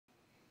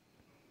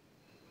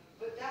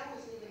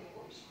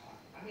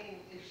I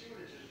mean, if she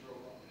would have just drove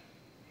up,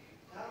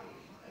 that would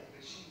be fine. But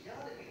she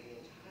yelled at me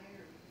the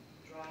entire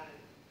drive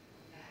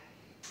back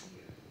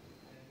here.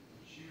 And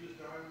she was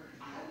driving or you?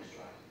 I was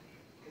driving.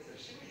 Because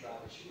if she was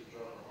driving, she would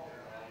drive her home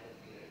and I had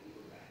to get an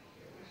Uber back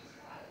here, which is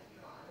fine.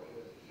 You know, I don't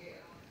really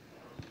care.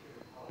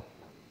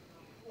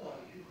 Well,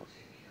 you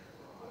take care of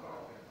her. I'm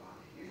not going to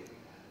bother you.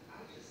 I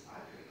could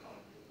have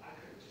called you. I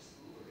could have just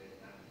Ubered it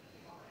and I'm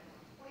fine.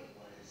 The point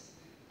was,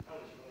 I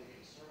was really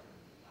concerned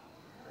about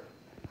her.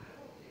 I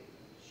don't think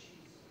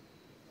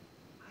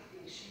I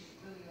think she's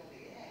really on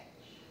the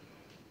edge.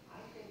 I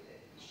think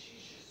that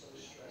she's just so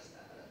stressed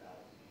out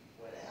about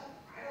whatever.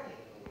 I don't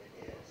even know what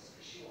it is,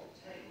 because she won't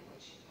tell you what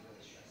she's really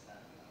stressed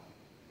out about.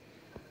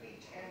 I mean,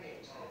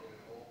 Tammy will tell you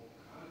all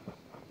kinds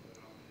of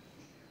stuff,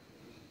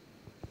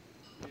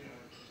 but you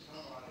know, for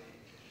somebody,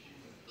 she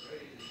was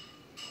raised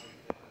like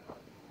that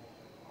all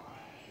her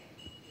life.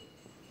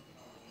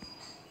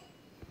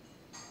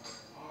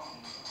 Her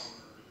mom told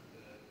her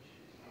that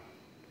she's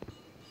not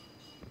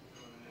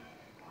doing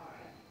anything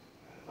right.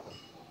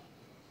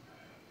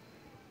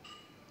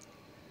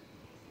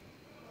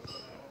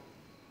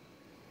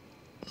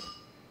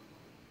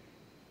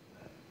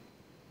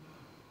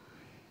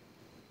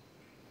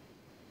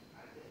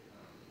 I did.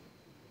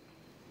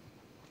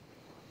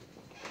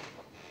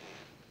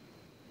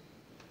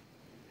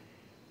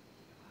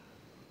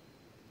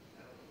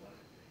 I don't know what.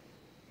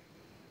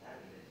 That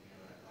didn't,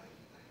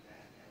 like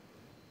that ever.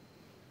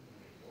 I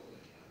mean,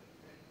 nobody out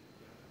there,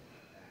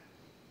 like that.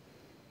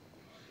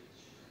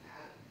 She's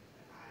adamant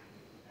that I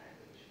knew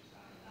exactly what she was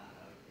talking about,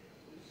 how to get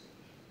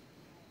elusive.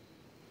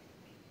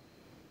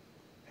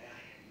 And I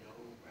had no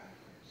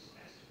reference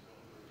as to what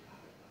we were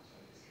talking about, so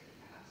I just hit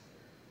past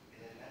her.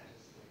 And then that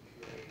just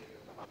infuriated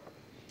her more,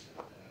 because she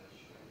thought that I was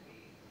trying to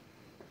be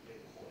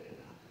get coy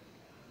about it.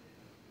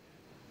 No,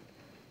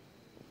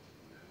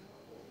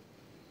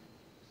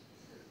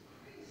 this is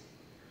crazy.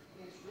 I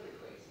mean, it's really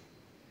crazy.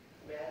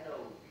 I mean, I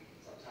know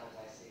sometimes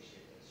I say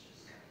shit that's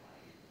just kind of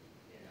like,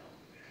 you know,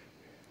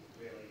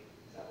 really,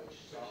 is that what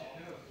you saw?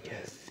 You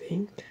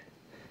think?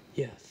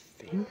 You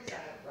think?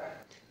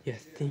 You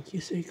think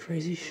you say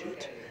crazy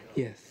shit?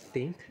 You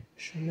think,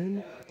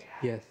 Sherman?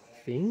 You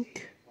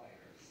think?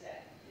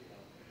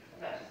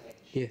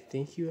 You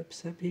think you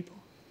upset people?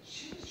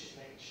 She was just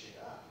making shit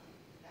up.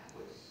 That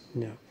was...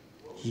 No.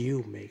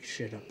 You make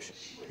shit up,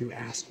 you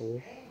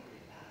asshole.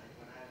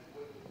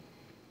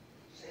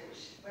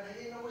 But I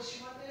didn't know what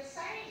she wanted me to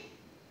say.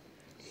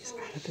 He's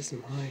out of his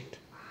mind.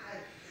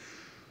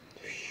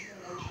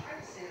 I'm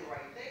trying to say the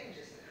right thing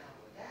just to calm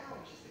her down,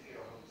 just to get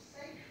her home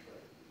safe,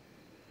 but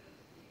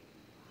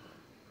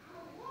I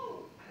don't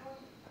know.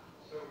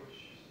 So was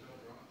she still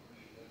drunk when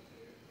she left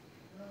here?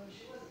 No,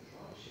 she wasn't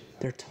drunk.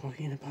 They're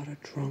talking about a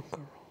drunk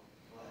girl.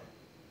 What?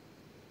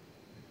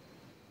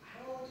 I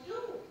don't know what to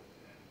do.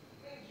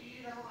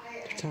 You know,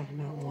 They're talking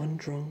about one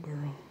drunk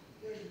girl.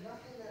 There's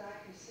nothing that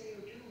I can say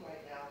or do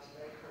right now to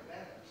make her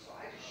better, so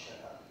I just shut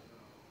up.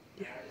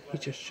 Yeah, he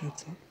just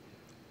shuts up.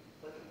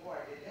 But the more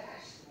I did that,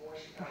 the more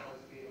she kind of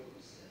was being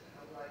elusive.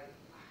 And I'm like,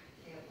 I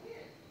can't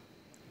win.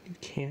 You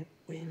can't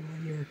win when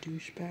you're a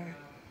douchebag.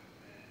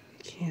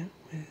 You can't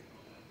win.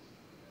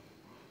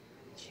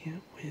 You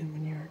can't win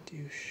when you're a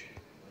douche.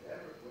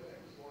 Whatever's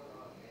going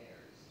on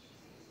there is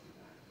just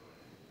not good.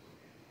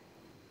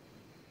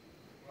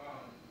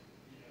 Well,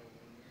 you know,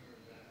 when we were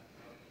that...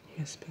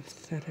 He is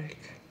pathetic.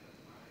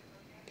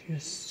 He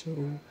is so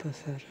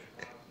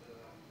pathetic.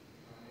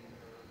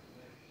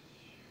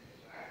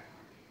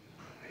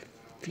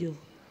 I feel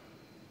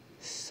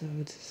so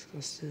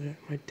disgusted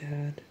at my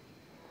dad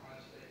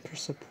for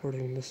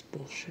supporting this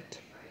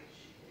bullshit.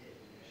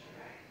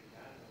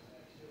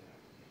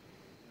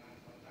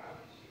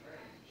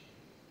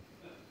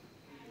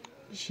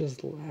 He's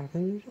just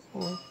laughing it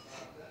off.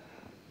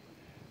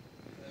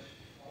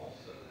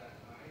 Also that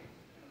night,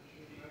 don't you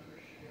remember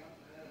she got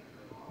mad at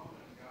her mom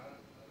and got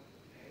up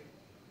the table?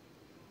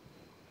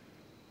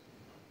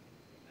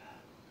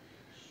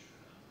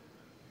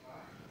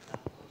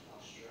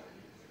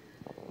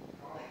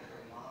 Like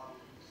her mom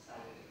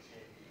decided to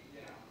take.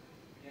 Yeah,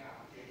 yeah.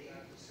 Did he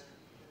have to send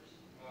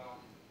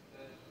Well,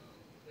 that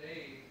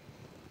Dave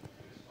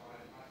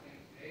decided, I think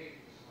Dave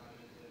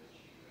decided that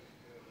she couldn't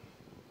go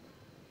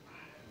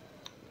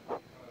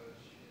because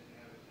she didn't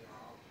have a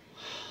job.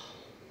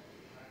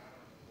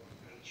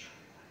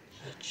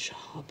 A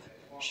job.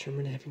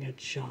 Sherman having a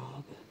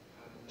job.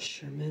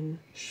 Sherman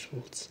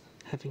Schultz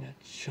having a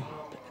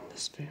job in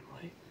this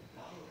family.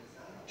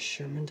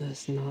 Sherman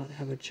does not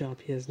have a job.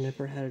 He has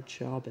never had a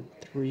job in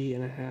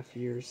 3.5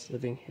 years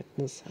living in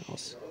this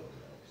house.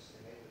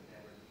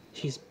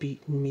 He's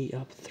beaten me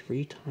up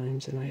 3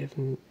 times and I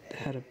haven't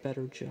had a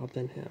better job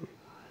than him.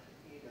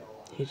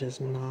 He does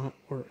not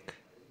work.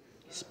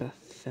 He's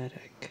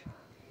pathetic.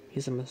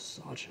 He's a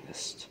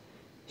misogynist.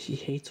 He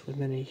hates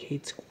women, he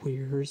hates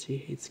queers, he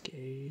hates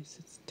gays.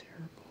 It's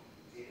terrible.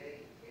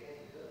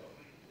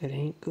 It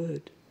ain't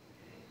good.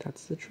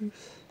 That's the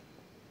truth.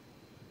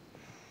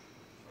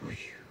 Whew.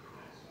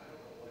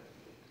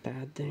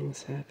 Bad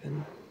things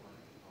happen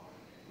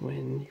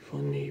when you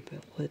enable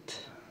it.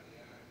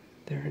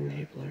 They're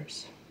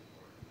enablers.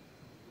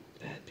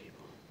 Bad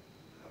people.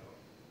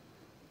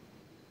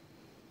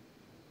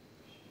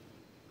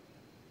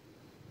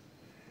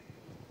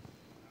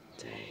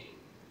 Dang.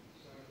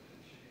 So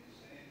did she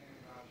say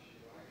anything about she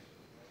likes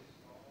her place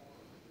at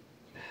all?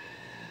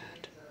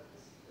 Bad.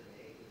 The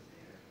neighbors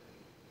there,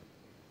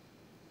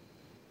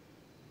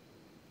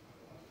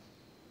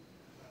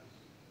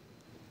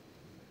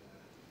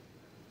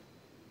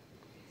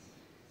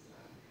 it's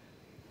not.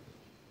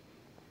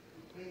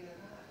 I mean, they're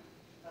not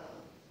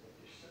thugs, but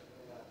they're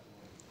certainly not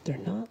more.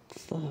 They're not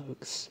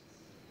thugs.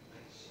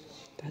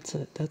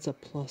 That's a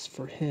plus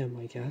for him,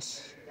 I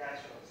guess.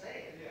 That's what I'm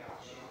saying.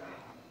 She's not.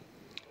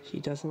 He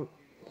doesn't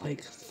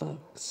like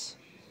thugs,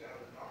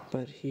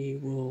 but he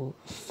will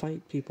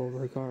fight people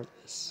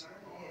regardless.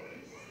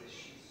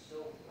 She's so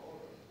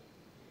vulnerable.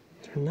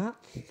 They're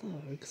not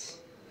thugs.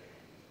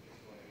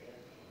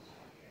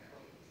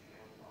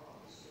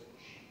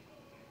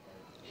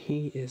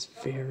 He is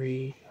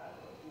very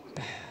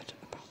bad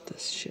about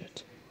this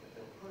shit.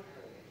 They'll put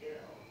her in a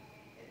ghetto,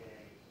 and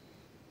then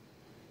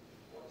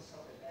when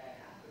something bad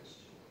happens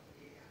to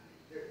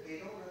her, they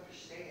don't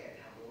understand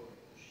how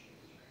vulnerable she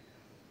is right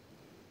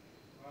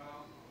now.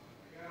 Well,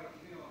 I got a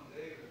feeling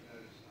David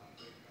knows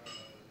something.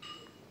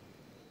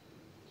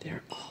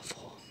 They're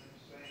awful. Him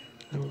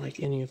saying I don't like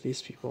any of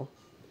these people.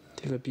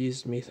 They've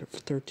abused me for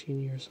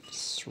 13 years of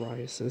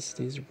psoriasis.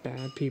 These are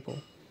bad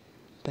people.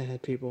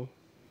 Bad people.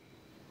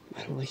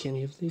 I don't like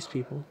any of these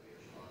people.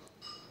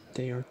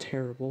 They are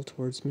terrible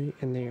towards me,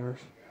 and they are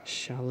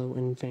shallow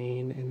and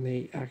vain, and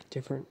they act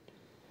different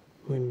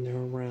when they're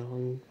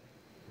around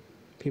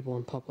people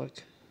in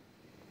public.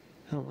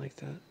 I don't like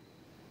that.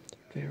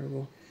 They're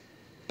terrible.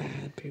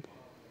 Bad people.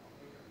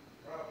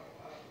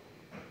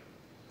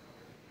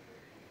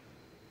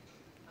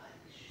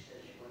 She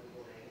said she wanted to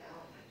go hang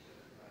out, and I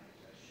took her.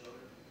 I showed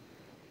her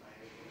my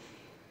pictures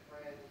with my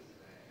friends,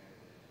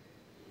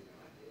 and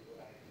I did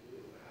what I could do.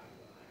 I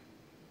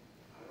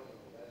don't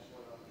know. That's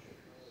what I'm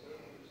tripping on. So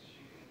is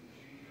she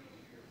congenial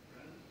to your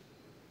friends?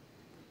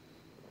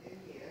 In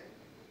the end,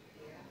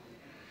 yeah.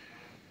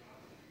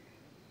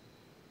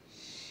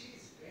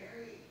 She's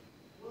very,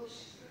 well,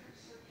 she's very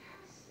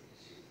sarcastic.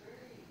 She's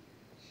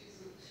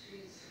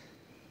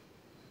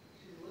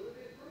a little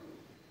bit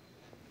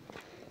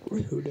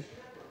rude. Rude.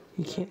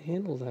 You can't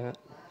handle that.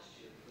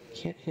 You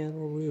can't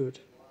handle rude.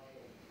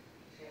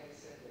 Tammy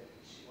said that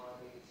she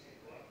wanted me to take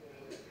her up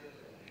there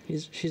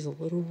with her. She's a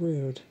little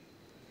rude,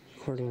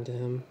 according to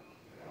him.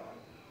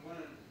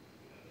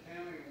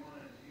 Tammy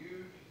wanted you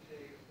to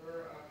take her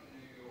up to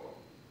New York.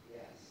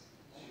 Yes,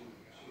 to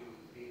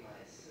be my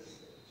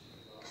assistant.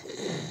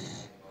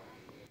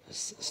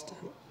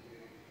 Assistant. What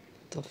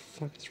the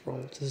fuck is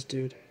wrong with this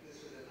dude?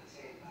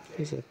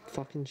 He's a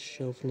fucking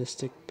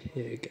chauvinistic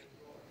pig.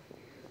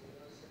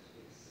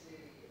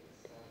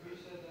 Who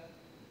said that?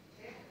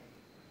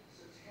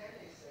 So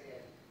Tammy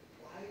said,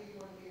 why do you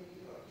want to be in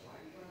New York? Why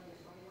do you want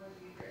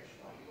to be rich?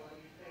 Why do you want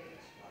to be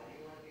famous? Why do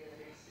you want to be in a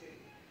big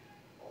city?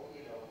 Oh,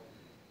 you know,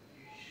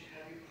 you should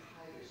have your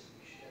privacy.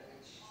 You should have,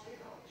 and she's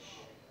saying all this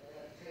shit. And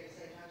at the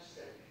same time, she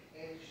said,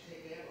 and you should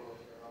take Amber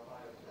with her. I'll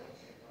buy her a plane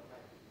ticket. I'm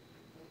like,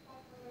 what the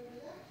fuck am I going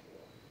to do that for?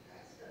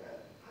 That's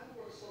gonna, I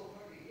worked so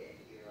hard to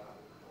get here. I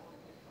don't want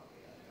to fuck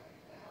me up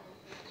right now.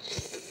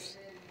 And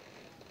then,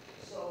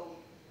 so,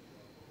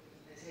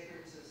 they take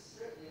her to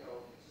sit, you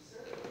know, to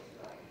sit with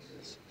tonight, to,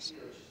 you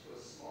know, just to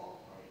a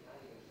small party,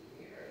 not even to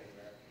near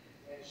anywhere.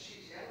 And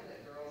she's yelling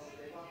at girls as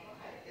they walk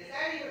by. Is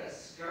that even a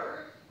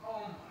skirt?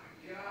 Oh my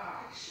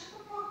God. Like, shut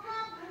the fuck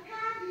up, my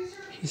God, these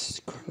are. He's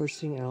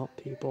cursing out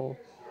people.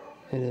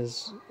 And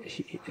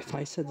if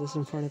I said this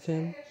in front of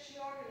him, She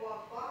already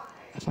walked by.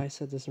 if I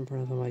said this in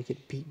front of him, I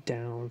get beat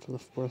down for the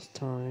fourth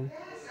time.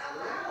 Yes, out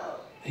loud.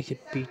 I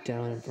get beat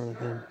down in front of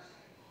him.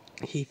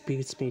 He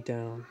beats me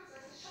down. I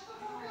said, shut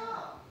the fuck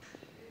up.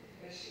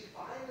 And she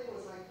finally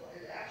was like,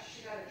 after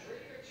she got a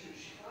drink or two,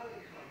 she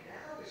finally calmed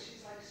down, but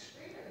she's like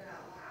screaming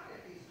out loud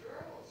at these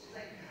girls. She's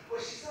like,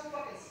 well, she's so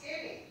fucking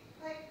skinny.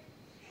 Like,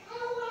 I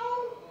don't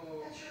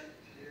know. That's your.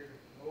 Dear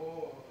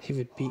Lord. He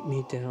would beat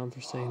me down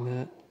for saying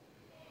that.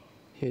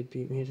 He would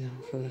beat me down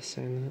for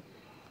saying that.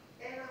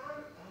 And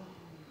I'm.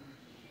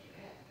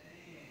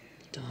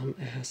 Dumb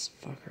ass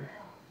fucker.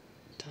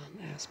 Dumb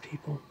ass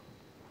people.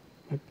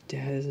 My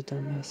dad is a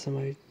dumbass, and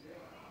my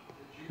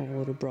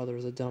older brother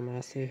is a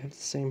dumbass. They have the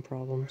same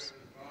problems.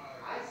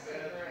 I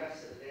sent her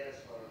after the dance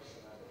first,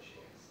 and I know she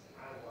is. And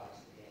I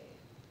watched the game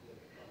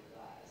with a couple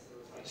guys. There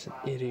was like He's an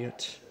 5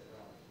 idiot. guys sitting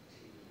around the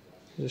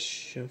TV. He's a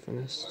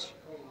chauvinist.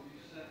 Oh, you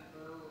sent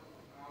her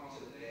out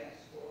on a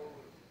dance floor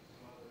with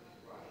some other.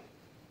 Right.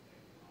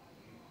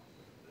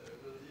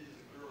 Were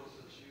these the girls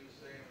that she was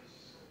saying was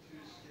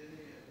too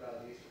skinny? No,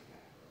 these were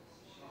fat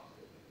girls. She was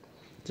good.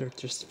 They're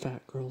just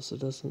fat girls. It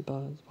doesn't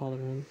bother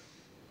him.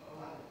 Oh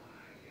my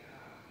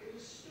God. It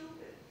was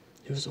stupid.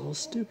 It was all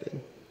stupid.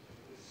 It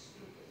was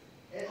stupid.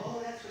 And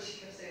oh, that's what she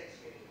kept saying to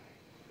me.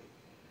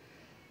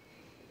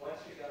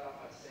 Once we got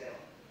off on sale,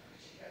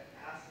 she kept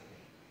asking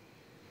me,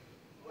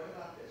 what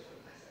about this?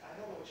 I said, I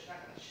don't know what you're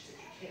talking about. She said,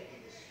 you can't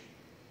be this stupid.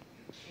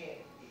 You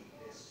can't be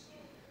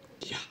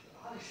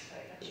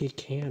He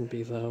can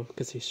be, though,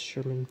 because he's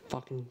Sherman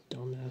fucking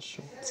dumbass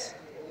Schultz.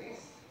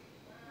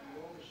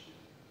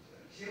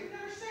 She would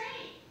never say.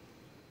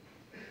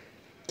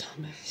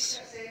 Dumbass. She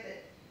kept saying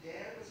that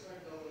Dad was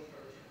going to go with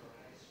her to her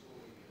high school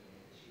reunion,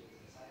 and she was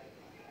excited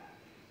about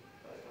that.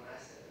 But when I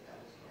said that that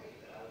was great,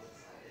 that I was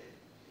excited,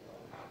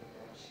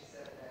 she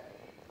said that,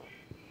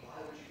 why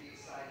would you be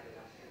excited if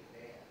I take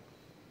Dad?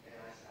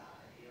 And I said, I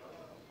love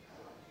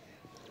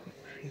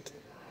Dad.